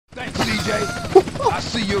CJ. I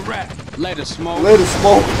see your rap. Later, Smoke. Later,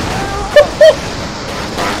 Smoke.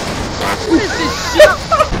 What is this shit?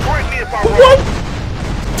 What?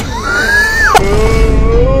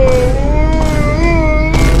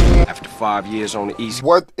 After 5 years on the East.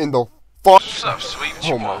 What in the fuck? What's up, sweet?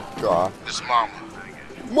 Oh my god. This mama.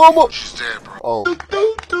 Mama! She's dead, bro. Oh.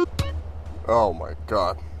 Oh my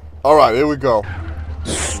god. Alright, here we go.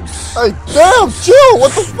 Hey, damn, chill!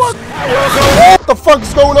 What the fuck? What the fuck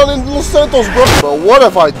is going on in Los Santos, bro? Bro, what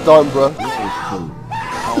have I done, bro?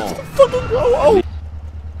 What the fuck is going on?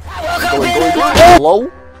 Hello?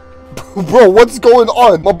 Bro, what's going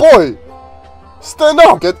on? My boy! Stand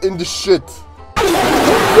up! Get in the shit.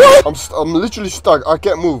 What? I'm literally stuck. I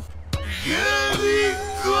can't move.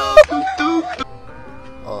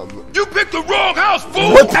 You picked the wrong house,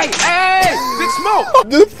 fool! What? Hey, Big Smoke!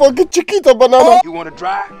 This fucking Chiquita banana. You wanna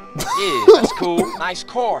drive? Yeah, that's cool. Nice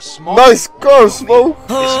car, Smoke. Nice car, Smoke.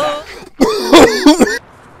 The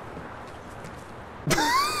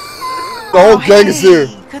whole gang is here.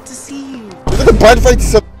 Good to see you. Is it a bad fight?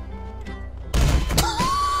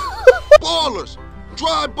 Ballers!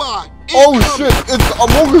 Drive by! Oh shit, it's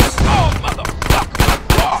Among Us. Oh, motherfucker!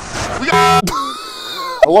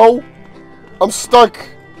 Hello? I'm stuck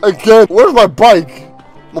again. Where's my bike?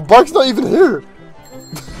 My bike's not even here.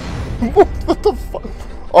 What the fuck?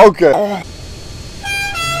 Okay.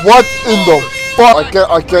 What in the fuck?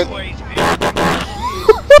 I can't.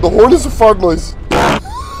 The horn is a fart noise.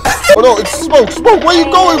 Oh no, it's Smoke. Smoke, where you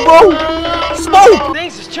going, bro? Smoke!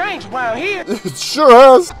 Things has changed around here. It sure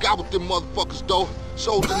has. Got with them motherfuckers, though.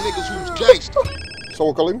 Showed the niggas who's gangster.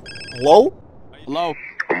 Someone calling? Hello? Hello.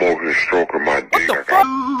 I'm over here stroking my dick.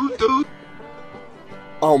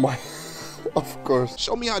 Oh my. Of course.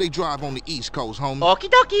 Show me how they drive on the East Coast, homie. Okie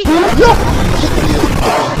dokie. No!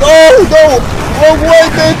 No! Wrong way,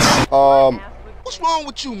 bitch! What's wrong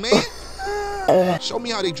with you, man? Show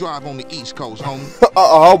me how they drive on the East Coast, homie.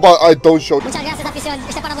 How about I don't show them? Muchas gracias, afición.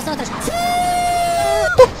 Este para vosotros.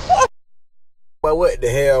 But what the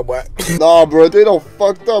hell, boy? Nah, bro, they don't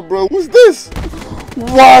fucked up, bro. Who's this?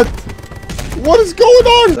 What? What is going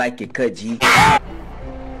on? Like it, cut G.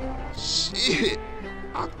 Shit.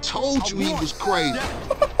 I told you he was crazy.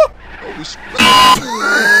 No respect. I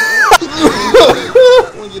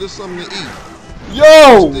want to get us something to eat.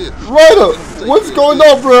 Yo! Ryder! What's going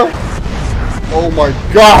on, bro? Oh my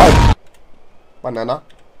god! Banana?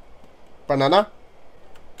 Banana?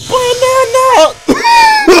 Banana!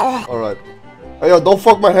 Alright. Hey, yo, don't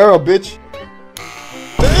fuck my hair up, bitch.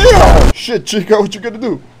 Damn! Shit, Chica, what you gonna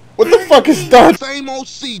do? What the fuck is that? Same old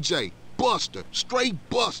CJ. Buster. Straight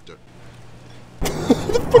Buster.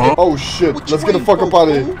 Oh shit, What let's you get the waiting fuck for, up out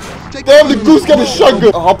of here. fool? Take Damn, the the goose got a road.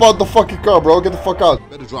 shotgun. Hop out the fucking car, bro. Get the fuck out.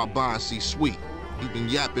 Better drop by and see Sweet. He been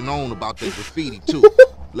yapping on about that graffiti, too.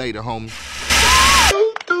 Later, homie.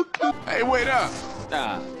 Hey, wait up.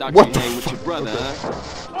 Thought What you the hang with your brother,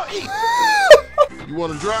 huh? You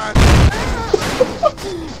want to drive?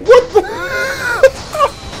 What the?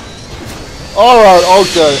 Alright,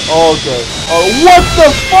 okay. What the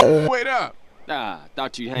fuck? Wait up.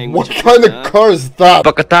 Thought you hang What with your kind brother, of car is that?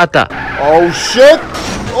 Pakatata. Oh shit!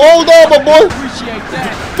 Hold on, my boy! Appreciate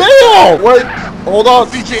that. Damn! Wait, hold on.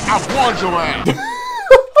 CJ, I warned your ass.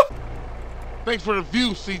 Thanks for the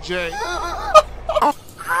view, CJ.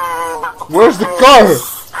 Where's the car?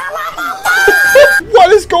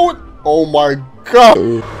 What is going? Oh my god!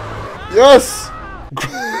 Yes!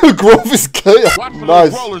 Grove is chaos. Watch for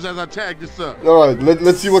Nice. those rollers as I tag this up. Alright,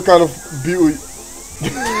 let's see what kind of beauty.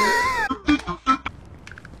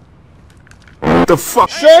 The fuck?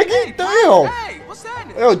 Shaggy? Damn! Hey, what's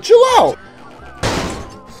happening? Yo, chill out!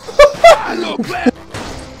 I know, black.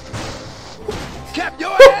 Cap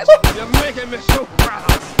your ass. You're making me so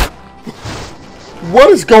proud. What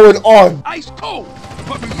is going on? Ice cold.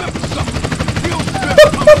 But remember something. You don't spend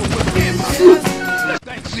within my life.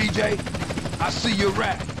 Thanks, CJ. I see your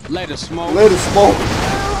rap. Later, Smoke. Later, Smoke.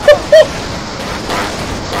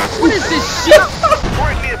 What is this shit?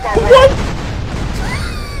 What?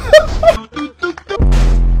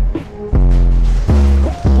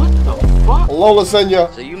 Hello,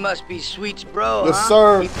 Lasagna. So you must be Sweet's bro, Yes,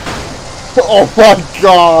 huh? sir. Oh my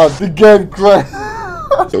god, the game crashed.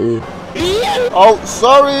 Oh,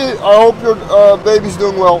 sorry. I hope your baby's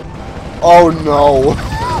doing well. Oh no.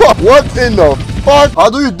 What in the fuck? How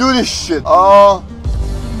do you do this shit? What?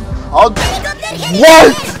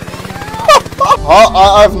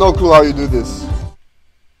 I have no clue how you do this.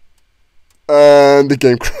 And the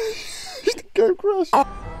game crashed. The game crashed.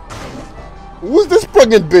 Who's this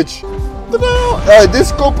pregnant bitch? What the hell? Hey,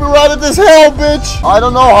 this copyrighted as hell, bitch. I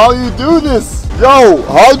don't know how you do this. Yo,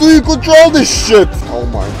 how do you control this shit? Oh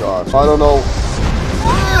my god. I don't know.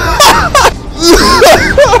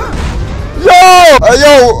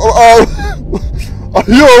 Are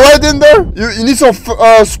you alright in there? You need some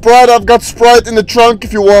Sprite? I've got Sprite in the trunk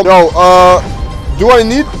if you want. Yo, do I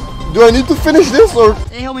need to finish this or?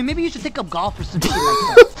 Hey, homie, maybe you should take up golf or some shit like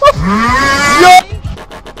that. Yeah.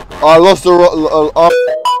 I lost the.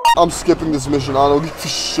 I'm skipping this mission. I don't give a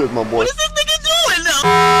shit, my boy. What is this nigga doing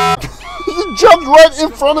now? You jumped right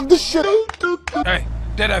in front of the shit. Hey,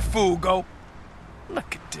 there that fool go.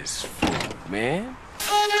 Look at this fool, man.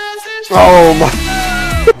 Oh my.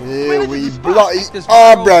 Here we bloody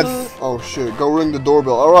breath. Oh shit, go ring the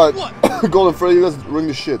doorbell. Alright. Golden Freddy, let's ring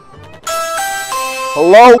the shit.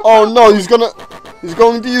 Hello? Oh no, he's going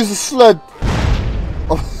to use a sled.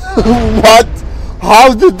 What?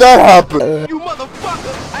 How did that happen? You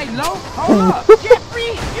motherfucker! Hey, no! Hold up!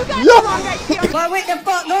 Jeffrey, you got Yeah. the wrong idea. What the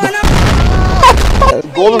fuck going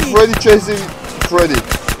on? Golden Freddy chasing Freddy.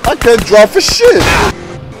 I can't drive for shit.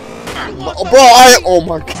 Bro, oh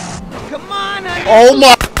my god. Come on, honey. Oh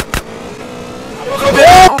my.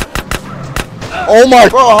 Oh my.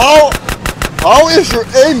 Bro, how is your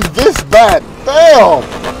aim this bad? Damn.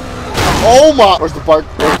 Oh my. Where's the bike?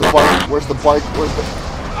 Where's the bike? Where's the bike? Where's the...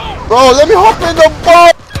 Bro, let me hop in the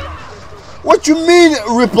bike. What you mean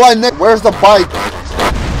reply next? Where's the bike?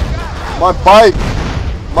 My bike.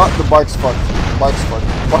 The bike's fucked. Bike's fucked.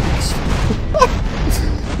 Bike's fucked.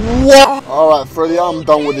 What? Alright, Freddy, I'm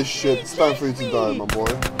done with this shit. It's time for you to die, my boy.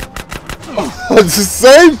 It's the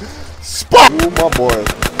same spot. Ooh, my boy.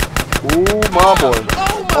 Ooh, my boy.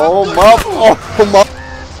 Oh my.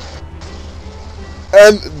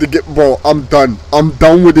 And the game, bro, I'm done. I'm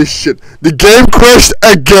done with this shit. The game crashed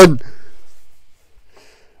again.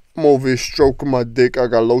 I'm over here stroking my dick. I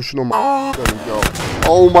got lotion on my. There we go.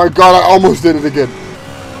 Oh my god, I almost did it again.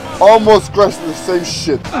 Almost crashed the same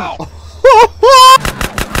shit. Oh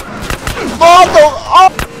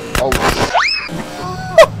shit.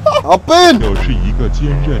 Hop in! Bro,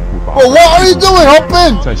 what are you doing? Hop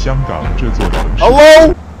in!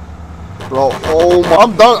 Hello? Bro, oh my,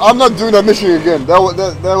 I'm done. I'm not doing that mission again. That was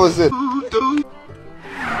it.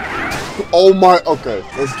 Oh my, okay.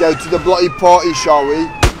 Let's go to the bloody party, shall we?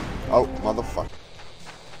 Oh, motherfucker.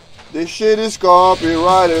 This shit is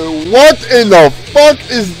copyrighted. What in the fuck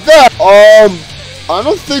is that? I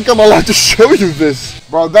don't think I'm allowed to show you this.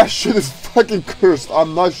 Bro, that shit is fucking cursed.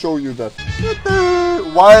 I'm not showing you that.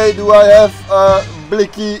 Why do I have a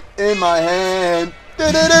blicky in my hand?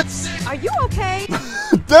 Are you okay?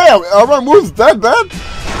 Damn, are my moves that bad?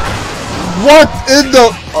 What in the...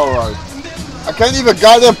 Alright. I can't even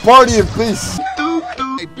goddamn party in peace.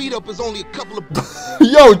 Hey, beat up is only a couple of...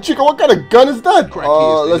 Yo, Chico, what kind of gun is that?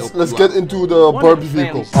 Let's get into the Barbie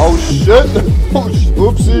vehicle. Oh shit. Oh,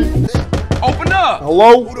 oopsie. Open up!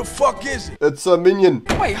 Hello? Who the fuck is it? It's a minion.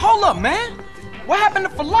 Wait, hold up, man. What happened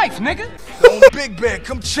to for life, nigga? Big Bear,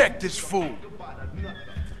 come check this fool.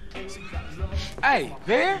 Hey,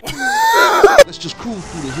 Bear? Let's just cruise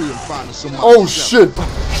through the hill and find us some... Oh shit.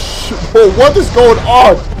 Bro, what is going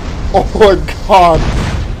on? Oh my god.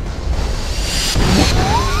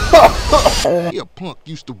 Yeah, punk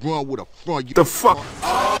used to run with a front. The fuck?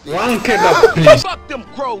 Fuck them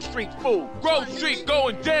Grove Street fool. Grove Street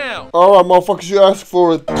going down. Alright, motherfuckers, you asked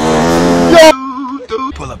for it. Yo!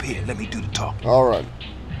 Pull up here, let me do the talking. Alright.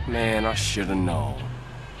 Man, I should've known.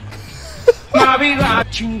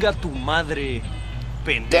 Chinga tu madre.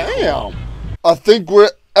 Damn. I think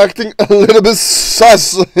we're acting a little bit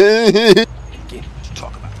sus. Again, what you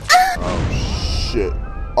talk about? Oh shit.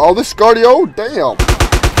 Oh, this cardio? Damn.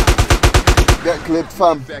 Get clipped,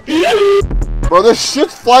 fam. Bro, there's shit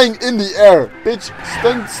flying in the air. Bitch,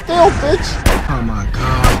 stand still, bitch. Oh my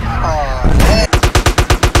god.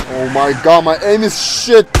 Oh my god, my aim is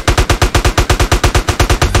shit.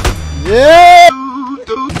 Yeah.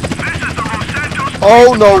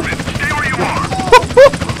 Oh no.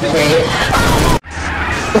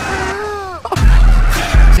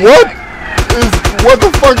 What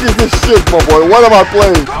the fuck is this shit, my boy? What am I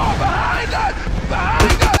playing?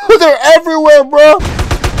 They're everywhere, bro.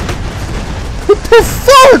 What the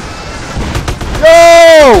fuck?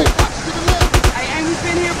 Yo!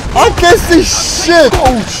 I can't see shit.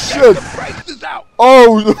 Oh shit.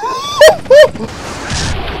 Oh.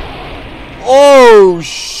 Oh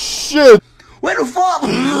shit. Where the fuck?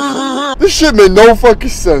 This shit made no fucking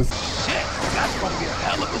sense.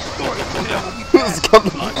 I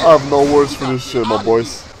have no words for this shit, my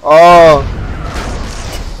boys. God.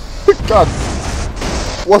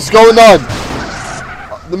 What's going on?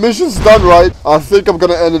 The mission's done, right? I think I'm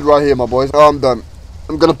gonna end it right here, my boys. I'm done.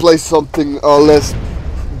 I'm gonna play something less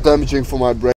damaging for my brain.